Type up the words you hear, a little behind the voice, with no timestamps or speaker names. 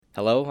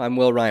Hello, I'm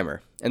Will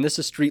Reimer, and this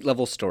is Street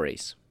Level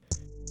Stories.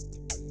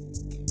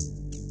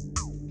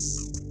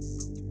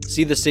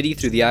 See the city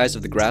through the eyes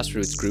of the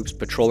grassroots groups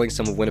patrolling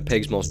some of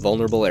Winnipeg's most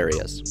vulnerable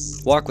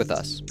areas. Walk with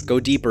us. Go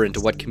deeper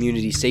into what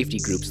community safety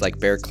groups like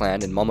Bear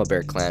Clan and Mama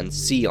Bear Clan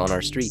see on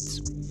our streets.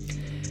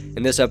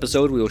 In this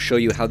episode, we will show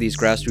you how these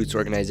grassroots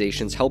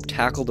organizations help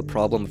tackle the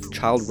problem of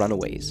child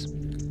runaways.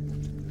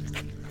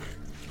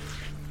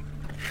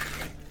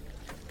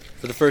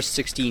 For the first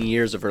 16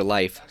 years of her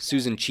life,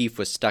 Susan Chief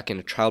was stuck in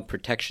a child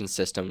protection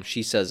system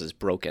she says is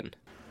broken.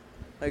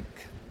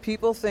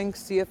 People think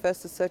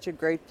CFS is such a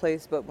great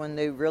place, but when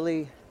they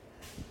really,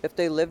 if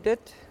they lived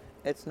it,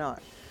 it's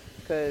not.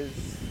 Because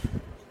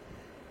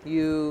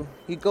you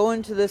go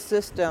into this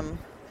system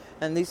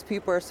and these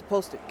people are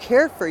supposed to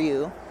care for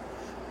you.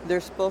 They're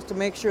supposed to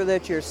make sure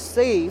that you're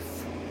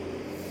safe,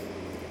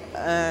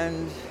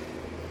 and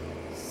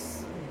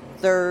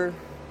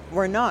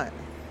we're not.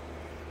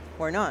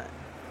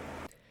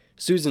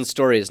 Susan's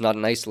story is not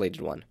an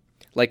isolated one.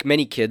 Like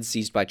many kids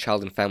seized by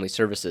Child and Family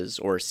Services,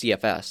 or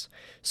CFS,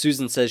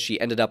 Susan says she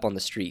ended up on the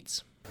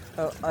streets.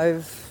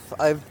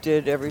 I've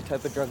did every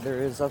type of drug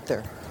there is out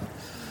there.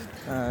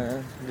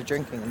 The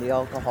drinking, the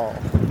alcohol,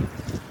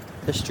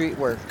 the street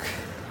work,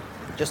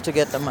 just to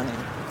get the money.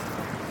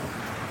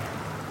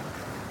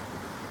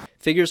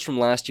 Figures from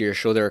last year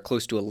show there are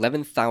close to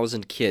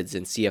 11,000 kids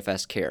in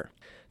CFS care.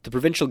 The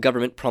provincial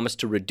government promised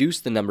to reduce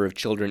the number of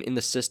children in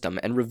the system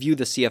and review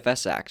the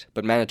CFS Act,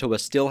 but Manitoba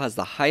still has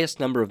the highest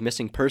number of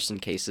missing person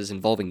cases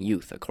involving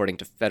youth, according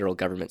to federal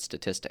government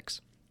statistics.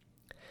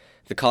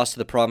 The cost of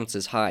the province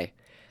is high.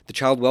 The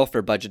child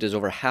welfare budget is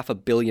over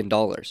 $500 million.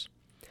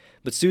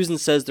 But Susan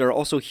says there are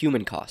also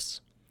human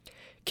costs.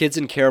 Kids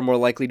in care are more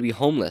likely to be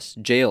homeless,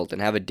 jailed,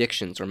 and have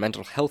addictions or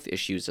mental health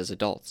issues as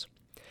adults.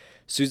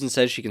 Susan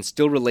says she can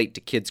still relate to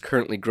kids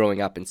currently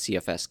growing up in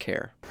CFS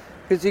care.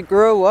 Because you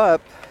grow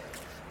up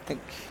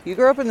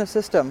in the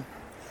system.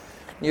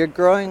 You're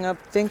growing up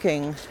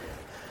thinking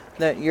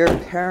that your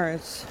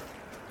parents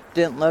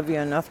didn't love you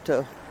enough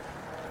to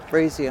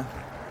raise you.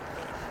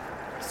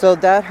 So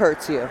that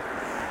hurts you.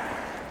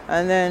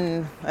 And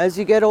then as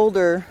you get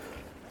older,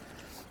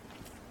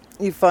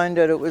 you find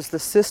out it was the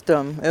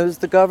system, it was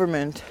the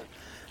government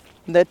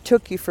that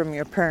took you from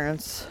your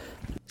parents.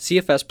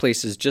 CFS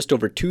places just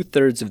over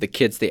 2/3 of the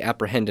kids they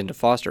apprehend into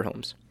foster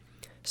homes.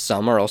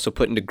 Some are also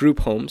put into group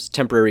homes,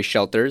 temporary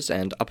shelters,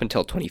 and, up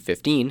until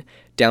 2015,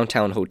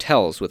 downtown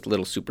hotels with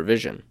little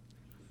supervision.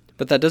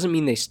 But that doesn't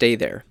mean they stay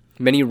there.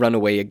 Many run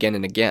away again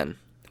and again.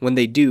 When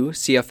they do,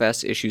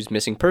 CFS issues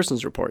missing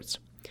persons reports.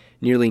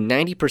 Nearly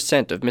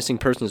 90% of missing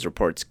persons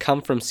reports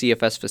come from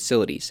CFS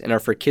facilities and are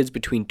for kids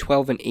between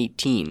 12 and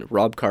 18,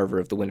 Rob Carver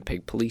of the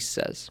Winnipeg Police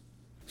says.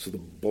 So the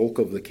bulk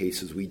of the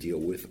cases we deal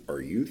with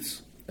are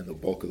youths, and the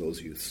bulk of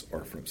those youths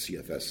are from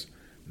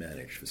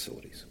CFS-managed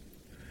facilities.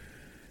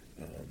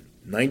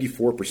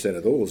 94%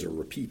 of those are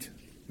repeat,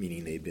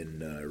 meaning they've been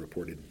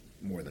reported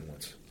more than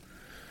once.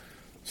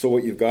 So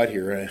what you've got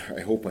here, and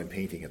I hope I'm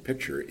painting a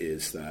picture,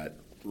 is that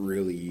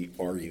really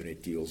our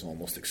unit deals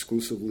almost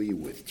exclusively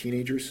with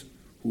teenagers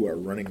who are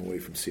running away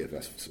from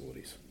CFS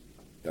facilities.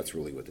 That's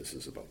really what this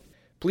is about.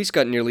 Police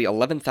got nearly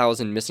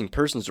 11,000 missing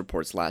persons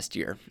reports last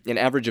year, an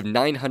average of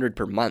 900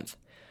 per month.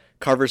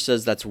 Carver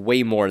says that's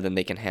way more than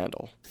they can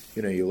handle.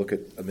 You look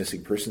at a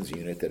missing persons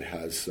unit that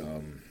has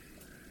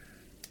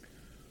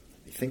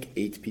I think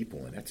 8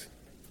 people in it,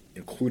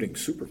 including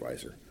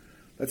supervisor.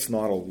 That's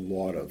not a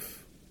lot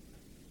of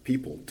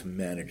people to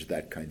manage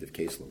that kind of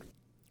caseload.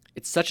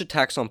 It's such a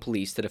tax on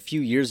police that a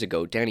few years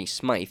ago, Danny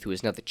Smythe, who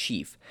is now the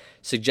chief,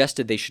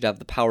 suggested they should have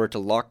the power to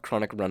lock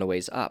chronic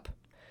runaways up.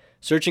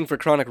 Searching for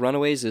chronic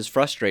runaways is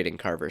frustrating,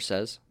 Carver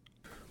says.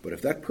 But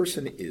if that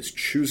person is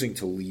choosing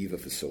to leave a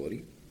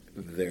facility,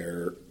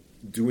 they're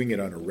doing it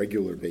on a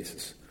regular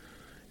basis,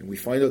 and we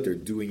find out they're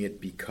doing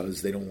it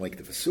because they don't like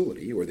the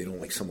facility or they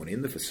don't like someone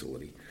in the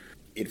facility.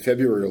 In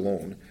February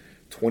alone,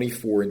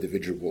 24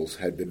 individuals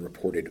had been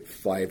reported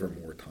 5 or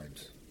more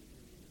times.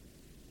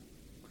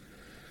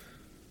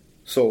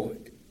 So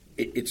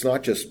it's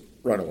not just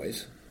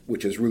runaways,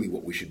 which is really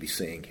what we should be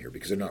saying here,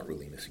 because they're not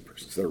really missing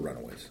persons, they're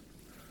runaways.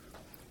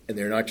 And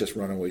they're not just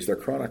runaways, they're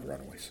chronic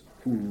runaways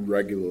who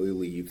regularly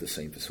leave the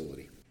same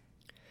facility.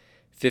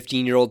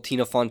 15-year-old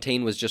Tina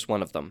Fontaine was just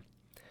one of them.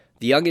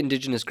 The young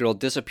Indigenous girl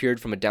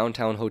disappeared from a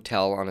downtown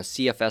hotel on a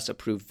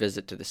CFS-approved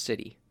visit to the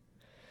city.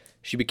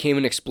 She became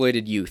an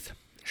exploited youth.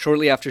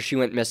 Shortly after she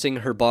went missing,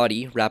 her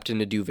body, wrapped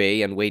in a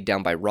duvet and weighed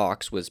down by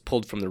rocks, was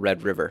pulled from the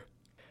Red River.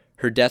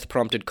 Her death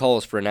prompted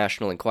calls for a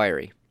national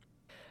inquiry.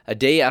 A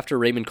day after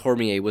Raymond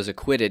Cormier was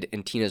acquitted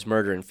in Tina's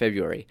murder in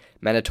February,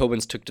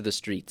 Manitobans took to the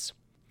streets.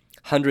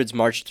 Hundreds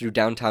marched through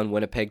downtown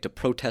Winnipeg to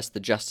protest the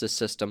justice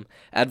system,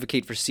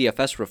 advocate for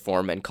CFS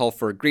reform, and call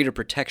for greater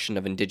protection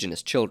of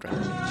Indigenous children.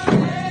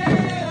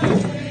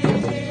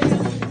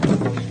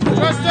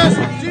 Justice,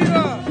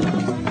 Tina!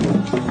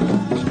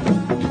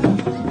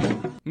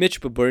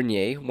 Mitch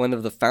Bebernier, one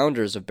of the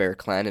founders of Bear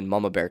Clan and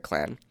Mama Bear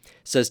Clan,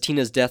 says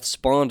Tina's death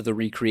spawned the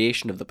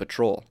recreation of the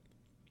patrol.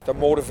 The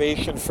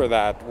motivation for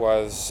that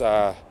was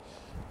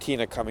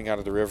Tina coming out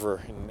of the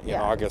river in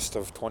August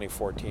of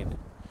 2014.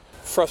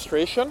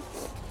 Frustration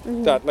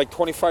that like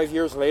 25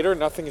 years later,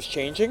 nothing is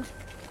changing.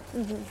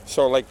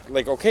 So like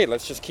okay,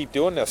 let's just keep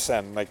doing this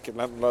then. Like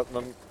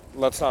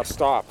let's not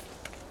stop.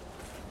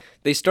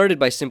 They started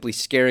by simply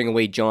scaring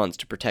away Johns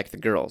to protect the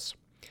girls.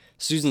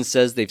 Susan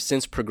says they've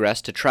since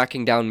progressed to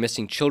tracking down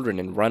missing children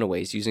and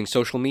runaways using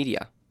social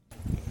media.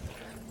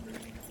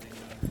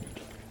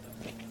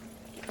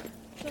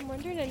 So I'm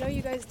wondering, I know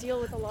you guys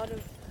deal with a lot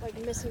of like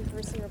missing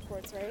person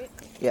reports, right?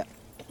 Yeah.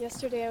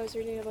 Yesterday I was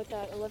reading about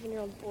that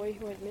 11-year-old boy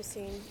who went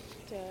missing.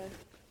 Are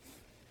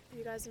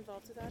you guys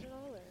involved with that at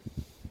all? Or?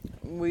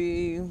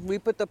 We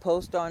put the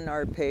post on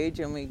our page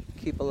and we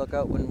keep a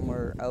lookout when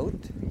we're out.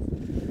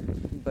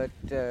 But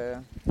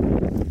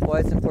why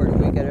it's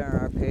important we get it on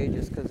our page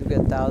is because we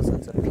get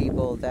thousands of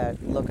people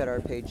that look at our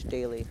page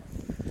daily.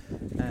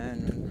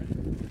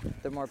 And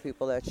the more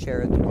people that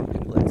share it, the more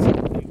people that see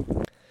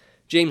it.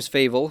 James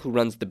Favel, who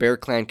runs the Bear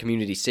Clan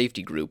Community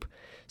Safety Group,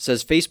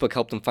 says Facebook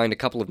helped them find a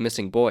couple of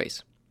missing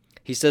boys.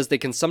 He says they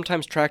can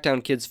sometimes track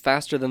down kids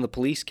faster than the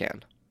police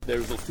can. There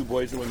was those 2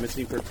 boys that went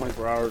missing for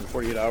 24 hours and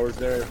 48 hours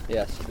there.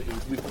 Yes.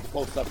 We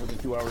posted up within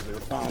 2 hours they were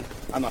found.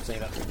 I'm not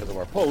saying that's because of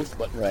our post,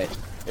 but Right.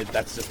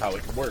 That's just how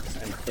it works.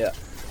 And Yeah.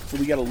 so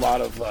we get a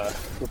lot of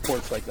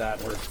reports like that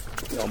where,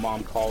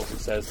 mom calls and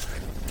says,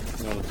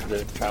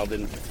 the child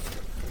didn't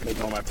make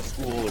it home after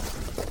school. It's,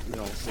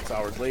 6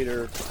 hours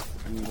later,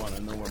 and we want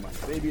to know where my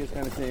baby is,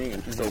 kind of thing.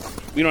 And so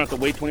we don't have to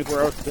wait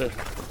 24 hours to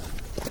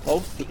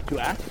post, to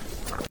act.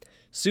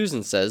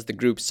 Susan says the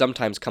groups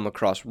sometimes come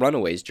across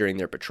runaways during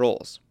their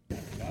patrols.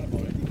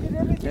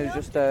 It was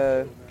just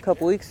a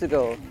couple weeks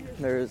ago.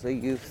 There was a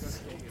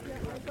youth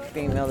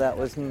female that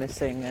was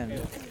missing, and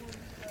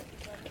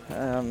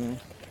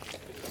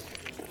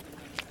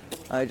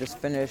I just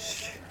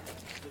finished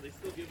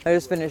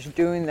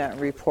doing that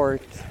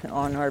report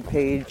on our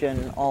page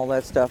and all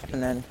that stuff,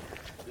 and then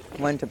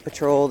went to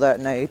patrol that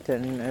night,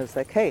 and it was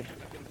like, hey,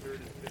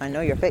 I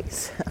know your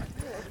face.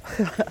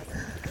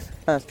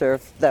 Asked her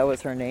if that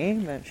was her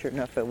name, and sure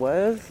enough it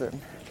was,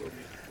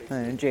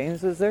 and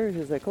James was there. He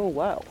was like, oh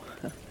wow.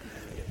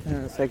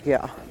 And it's like,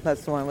 yeah,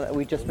 that's the one that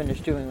we just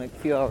finished doing like a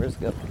few hours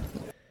ago.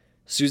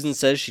 Susan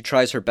says she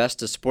tries her best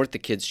to support the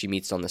kids she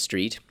meets on the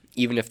street,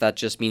 even if that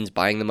just means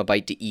buying them a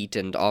bite to eat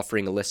and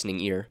offering a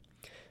listening ear.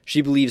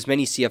 She believes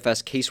many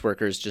CFS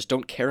caseworkers just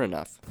don't care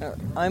enough.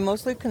 I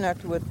mostly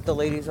connect with the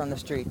ladies on the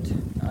street.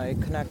 I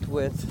connect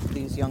with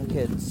these young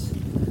kids,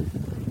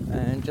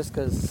 and just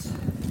because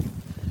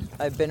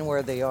I've been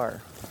where they are.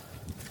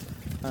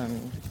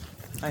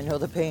 I know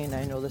the pain,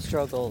 I know the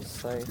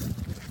struggles,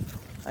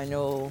 I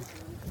know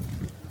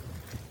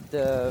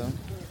the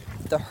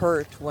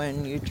hurt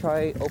when you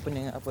try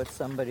opening up with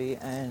somebody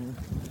and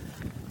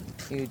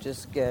you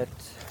just get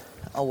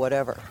a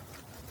whatever,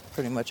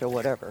 pretty much a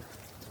whatever.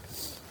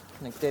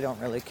 Like, they don't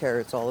really care,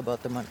 it's all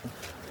about the money.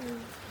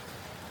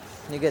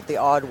 You get the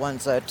odd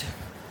ones that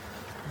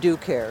do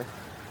care.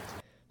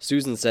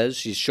 Susan says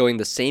she's showing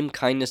the same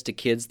kindness to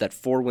kids that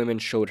 4 women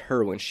showed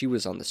her when she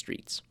was on the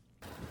streets.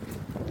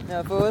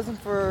 Now, if it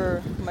wasn't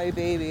for my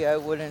baby, I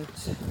wouldn't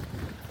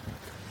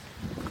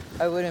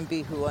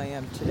be who I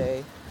am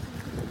today.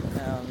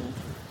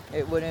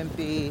 It wouldn't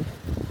be.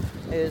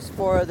 There's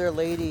 4 other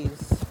ladies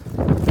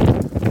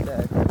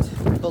that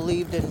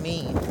believed in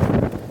me,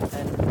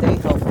 and they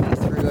helped me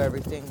through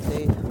everything.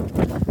 They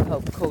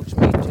helped coach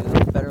me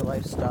to a better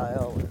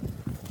lifestyle.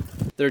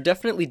 There are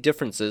definitely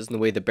differences in the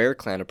way the Bear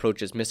Clan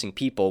approaches missing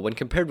people when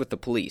compared with the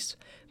police,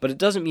 but it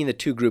doesn't mean the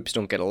two groups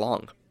don't get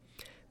along.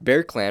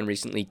 Bear Clan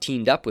recently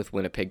teamed up with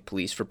Winnipeg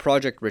Police for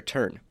Project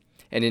Return,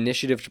 an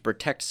initiative to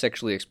protect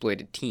sexually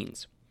exploited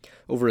teens.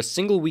 Over a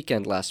single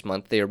weekend last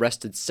month, they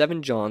arrested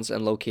 7 Johns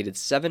and located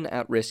 7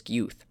 at-risk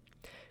youth.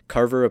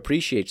 Carver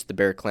appreciates the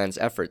Bear Clan's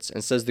efforts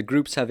and says the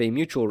groups have a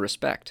mutual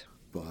respect.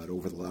 But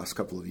over the last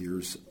couple of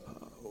years,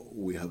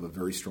 we have a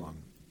very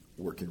strong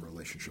working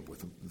relationship with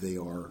them. They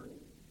are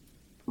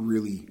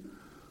really,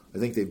 I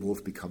think they've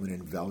both become an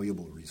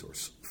invaluable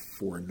resource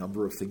for a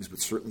number of things, but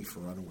certainly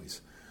for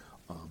runaways.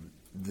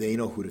 They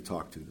know who to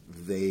talk to.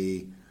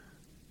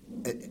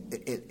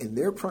 And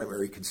their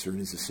primary concern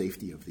is the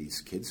safety of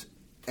these kids,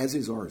 as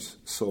is ours.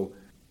 So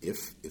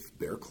if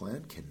Bear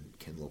Clan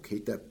can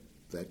locate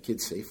that kid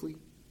safely,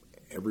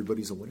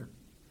 everybody's a winner.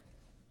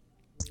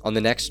 On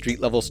the next Street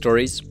Level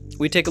Stories,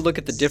 we take a look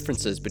at the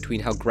differences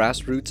between how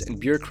grassroots and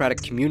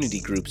bureaucratic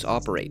community groups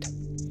operate.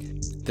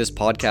 This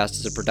podcast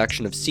is a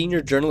production of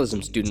senior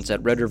journalism students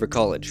at Red River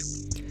College.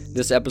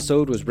 This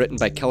episode was written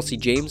by Kelsey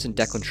James and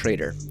Declan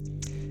Schrader.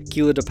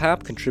 Keela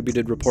DePape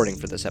contributed reporting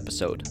for this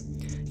episode.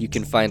 You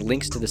can find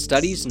links to the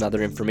studies and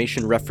other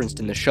information referenced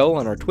in the show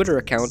on our Twitter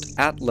account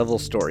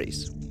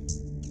 @LevelStories.